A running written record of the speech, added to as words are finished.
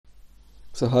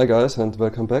So hi guys and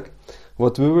welcome back.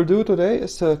 What we will do today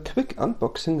is a quick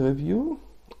unboxing review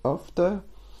of the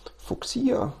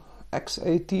Foxeer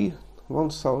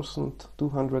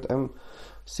XAT1200M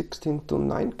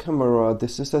 16:9 camera.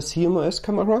 This is a CMOS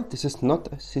camera. This is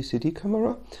not a CCD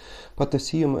camera, but the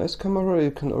CMOS camera,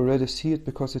 you can already see it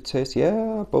because it says,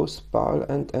 yeah, both BAL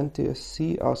and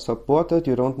NTSC are supported.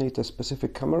 You don't need a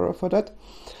specific camera for that.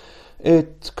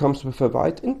 It comes with a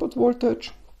wide input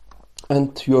voltage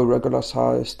and your regular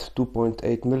sized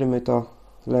 2.8mm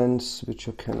lens, which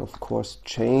you can of course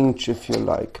change if you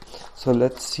like. So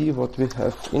let's see what we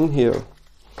have in here.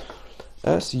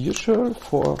 As usual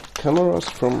for cameras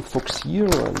from Foxeer,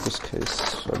 in this case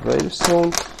a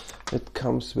Whalezone, it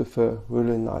comes with a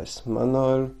really nice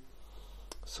manual.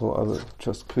 So I will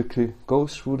just quickly go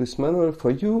through this manual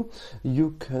for you.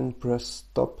 You can press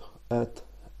stop at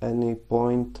any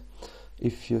point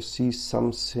if you see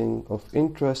something of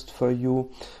interest for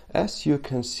you. As you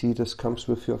can see, this comes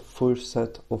with your full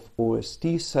set of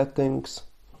OSD settings.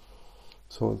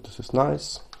 So this is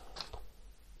nice.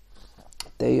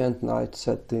 Day and night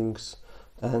settings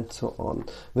and so on.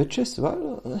 Which is,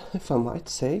 well, if I might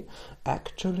say,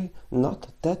 actually not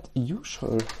that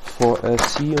usual for a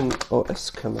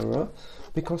CMOS camera,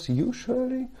 because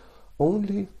usually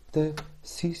only the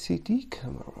CCD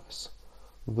cameras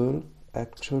will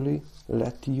actually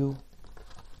let you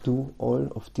do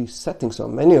all of these settings, or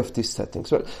many of these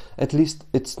settings. Well, at least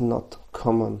it's not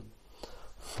common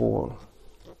for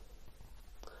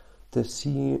the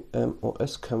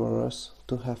CMOS cameras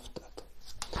to have that.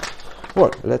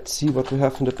 Well, let's see what we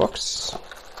have in the box.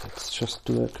 Let's just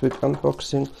do a quick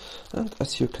unboxing, and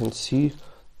as you can see,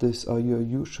 these are your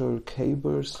usual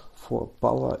cables for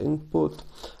power input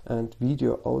and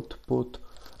video output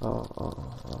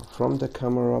from the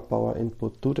camera, power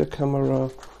input to the camera.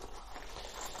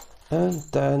 And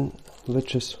then,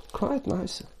 which is quite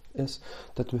nice, is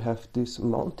that we have these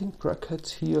mounting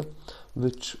brackets here,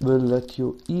 which will let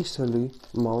you easily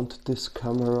mount this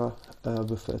camera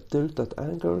with a tilted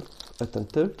angle at a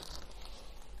tilt.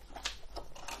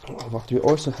 What we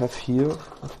also have here,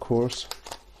 of course,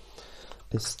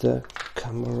 is the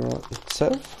camera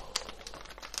itself.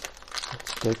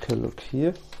 Let's take a look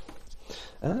here.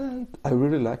 And I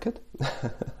really like it.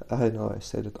 I know I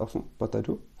say that often, but I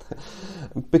do.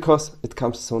 Because it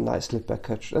comes so nicely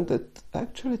packaged and it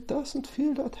actually doesn't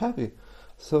feel that heavy.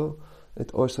 So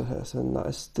it also has a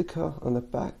nice sticker on the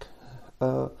back.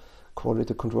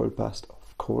 Quality control best,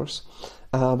 of course.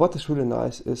 What is really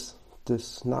nice is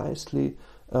this nicely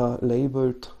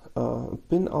labeled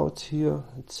pin out here.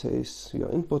 It says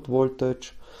your input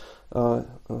voltage,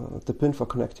 the pin for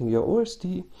connecting your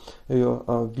OSD, your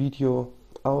video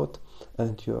out,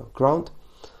 and your ground.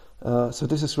 So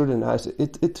this is really nice.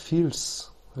 It feels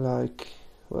like,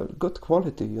 well, good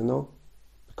quality, you know,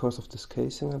 because of this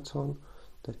casing and so on.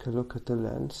 Take a look at the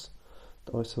lens.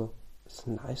 It also is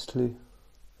nicely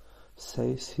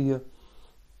says here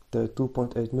the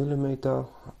 2.8mm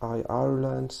IR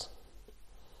lens.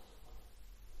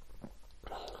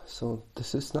 So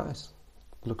this is nice.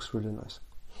 Looks really nice.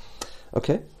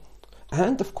 Okay.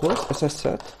 And of course, as I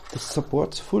said, this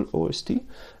supports full OSD,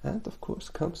 and of course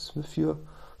comes with your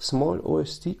small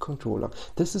OSD controller.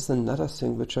 This is another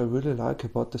thing which I really like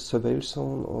about the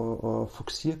Whalezone or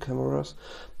Foxeer cameras,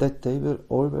 that they will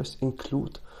always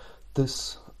include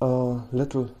this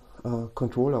little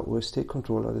controller, OSD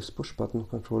controller, this push button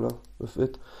controller with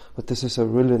it. But this is a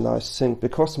really nice thing,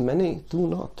 because many do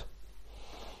not.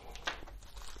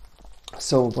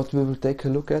 So what we will take a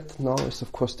look at now is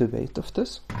of course the weight of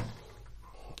this.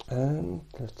 And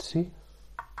let's see.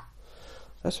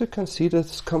 As we can see,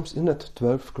 this comes in at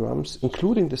 12 grams,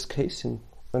 including this casing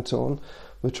and so on,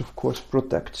 which of course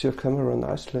protects your camera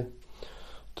nicely.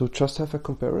 To just have a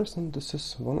comparison, this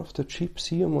is one of the cheap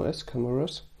CMOS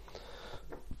cameras,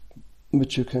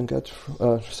 which you can get,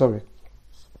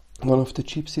 one of the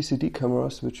cheap CCD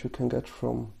cameras which you can get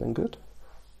from Banggood.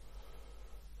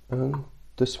 And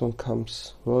this one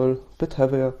comes, well, a bit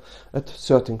heavier at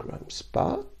 13 grams,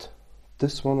 but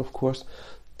this one of course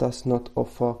does not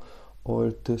offer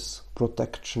all this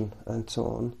protection and so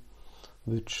on,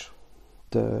 which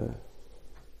the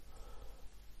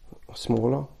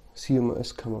smaller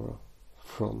CMOS camera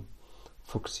from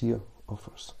Foxeer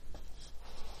offers.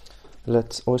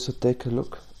 Let's also take a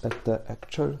look at the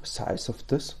actual size of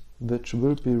this, which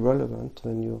will be relevant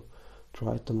when you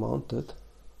try to mount it.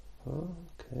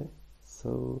 Okay,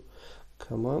 so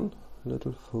come on,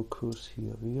 little focus,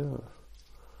 here we are.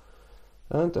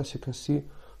 And as you can see,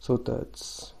 so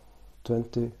that's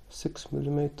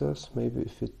 26mm. Maybe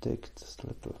if you take this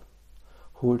little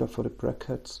holder for the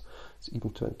brackets, it's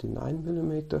even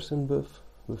 29mm in width.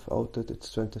 Without it,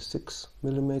 it's 26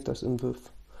 millimeters in width,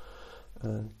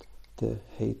 and the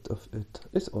height of it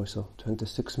is also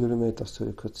 26 millimeters. So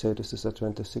you could say this is a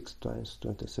 26 times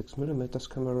 26 millimeters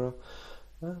camera,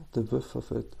 and the width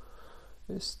of it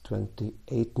is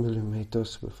 28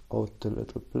 millimeters without the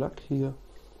little plug here.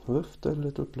 With the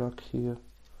little plug here,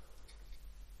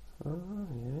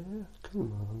 yeah,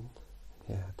 come on,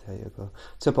 yeah, there you go.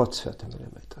 It's about 30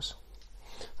 millimeters.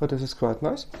 So this is quite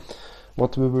nice.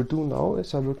 What we will do now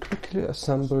is I will quickly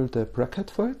assemble the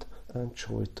bracket for it and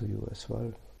show it to you as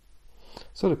well.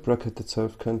 So the bracket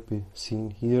itself can be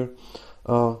seen here.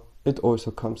 It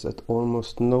also comes at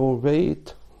almost no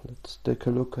weight. Let's take a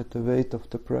look at the weight of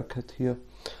the bracket here,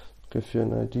 give you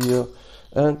an idea.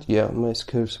 And yeah, my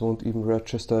scales won't even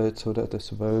register it, so that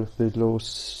is well below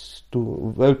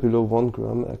 1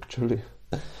 gram actually.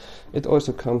 It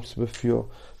also comes with your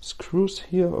screws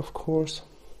here, of course,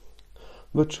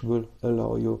 which will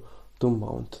allow you to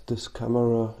mount this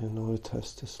camera. You know, it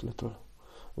has this little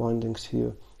windings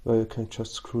here where you can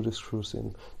just screw the screws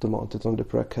in to mount it on the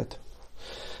bracket.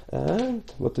 And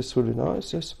what is really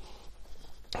nice is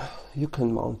you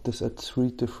can mount this at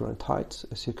 3 different heights,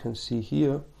 as you can see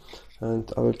here,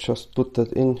 and I will just put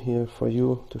that in here for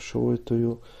you to show it to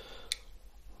you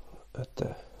at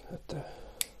the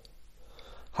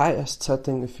highest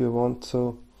setting if you want.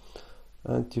 So,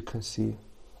 and you can see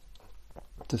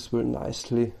this will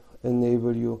nicely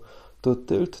enable you to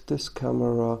tilt this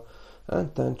camera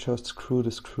and then just screw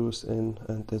the screws in,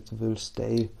 and it will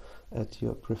stay at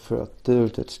your preferred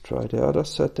tilt. Let's try the other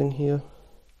setting here.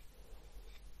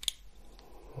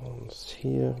 Once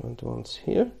here and once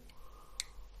here.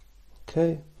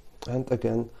 Okay, and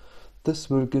again, this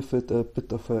will give it a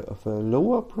bit of a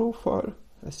lower profile,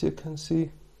 as you can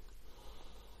see,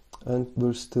 and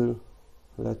will still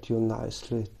let you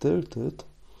nicely tilt it.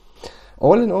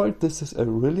 All in all, this is a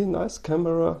really nice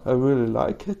camera. I really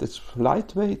like it. It's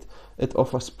lightweight. It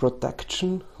offers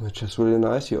protection, which is really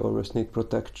nice. You always need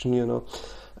protection, you know.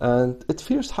 And it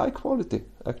feels high quality,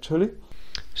 actually.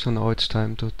 So now it's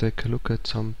time to take a look at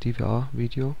some DVR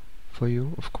video for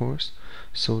you, of course,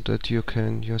 so that you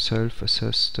can yourself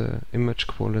assess the image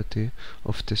quality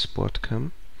of this board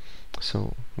cam.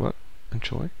 So, well,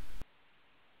 enjoy.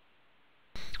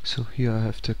 So here I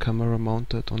have the camera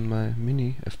mounted on my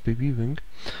mini FPV wing,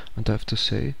 and I have to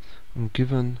say,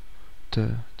 given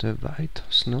the white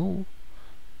snow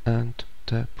and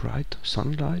the bright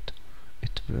sunlight,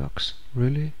 it works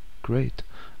really great.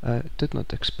 I did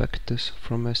not expect this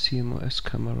from a CMOS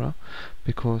camera,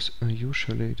 because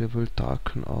usually they will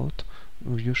darken out,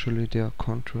 usually their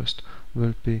contrast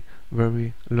will be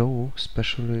very low,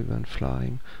 especially when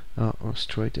flying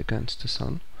straight against the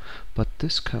sun. But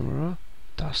this camera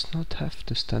does not have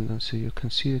this tendency. You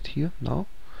can see it here now,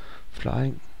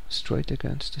 flying straight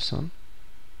against the sun,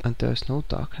 and there is no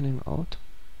darkening out,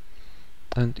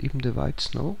 and even the white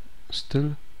snow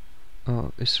still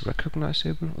is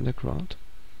recognizable on the ground.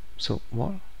 So,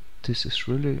 well, this is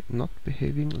really not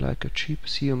behaving like a cheap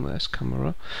CMOS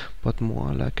camera, but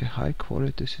more like a high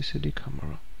quality CCD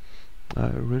camera. I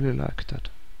really like that.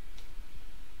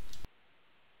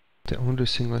 The only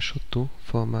thing I should do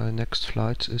for my next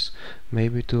flights is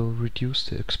maybe to reduce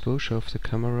the exposure of the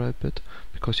camera a bit,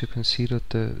 because you can see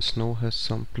that the snow has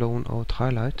some blown out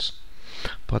highlights,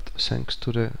 but thanks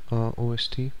to the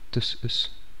OSD this is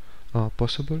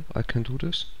possible. I can do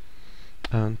this,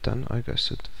 and then I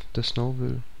guess the snow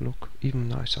will look even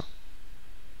nicer.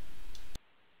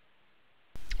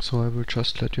 So I will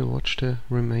just let you watch the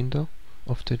remainder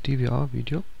of the DVR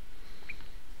video,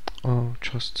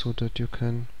 just so that you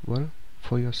can, well,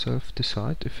 for yourself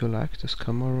decide if you like this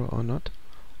camera or not.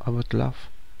 I would love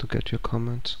to get your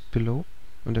comments below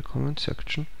in the comment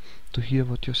section to hear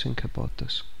what you think about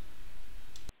this.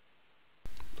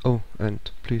 Oh, and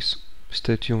please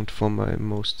stay tuned for my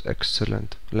most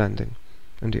excellent landing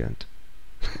in the end.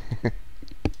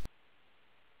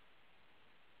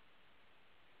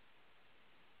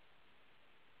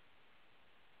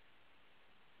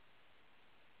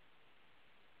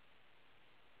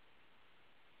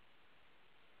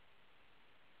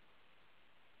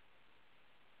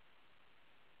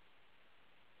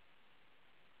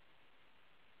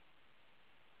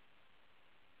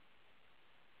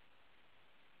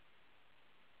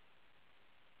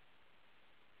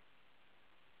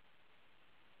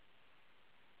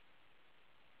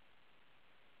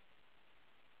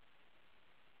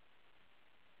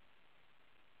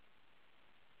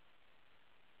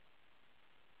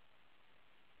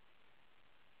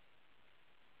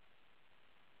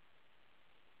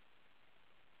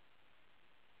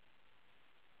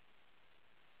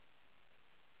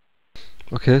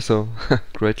 Okay, so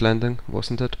great landing,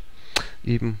 wasn't it?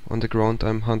 Even on the ground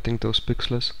I'm hunting those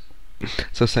pixels.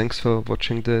 So thanks for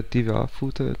watching the DVR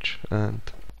footage, and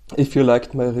if you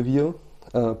liked my review,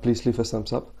 please leave a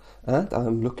thumbs up, and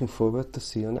I'm looking forward to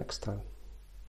see you next time.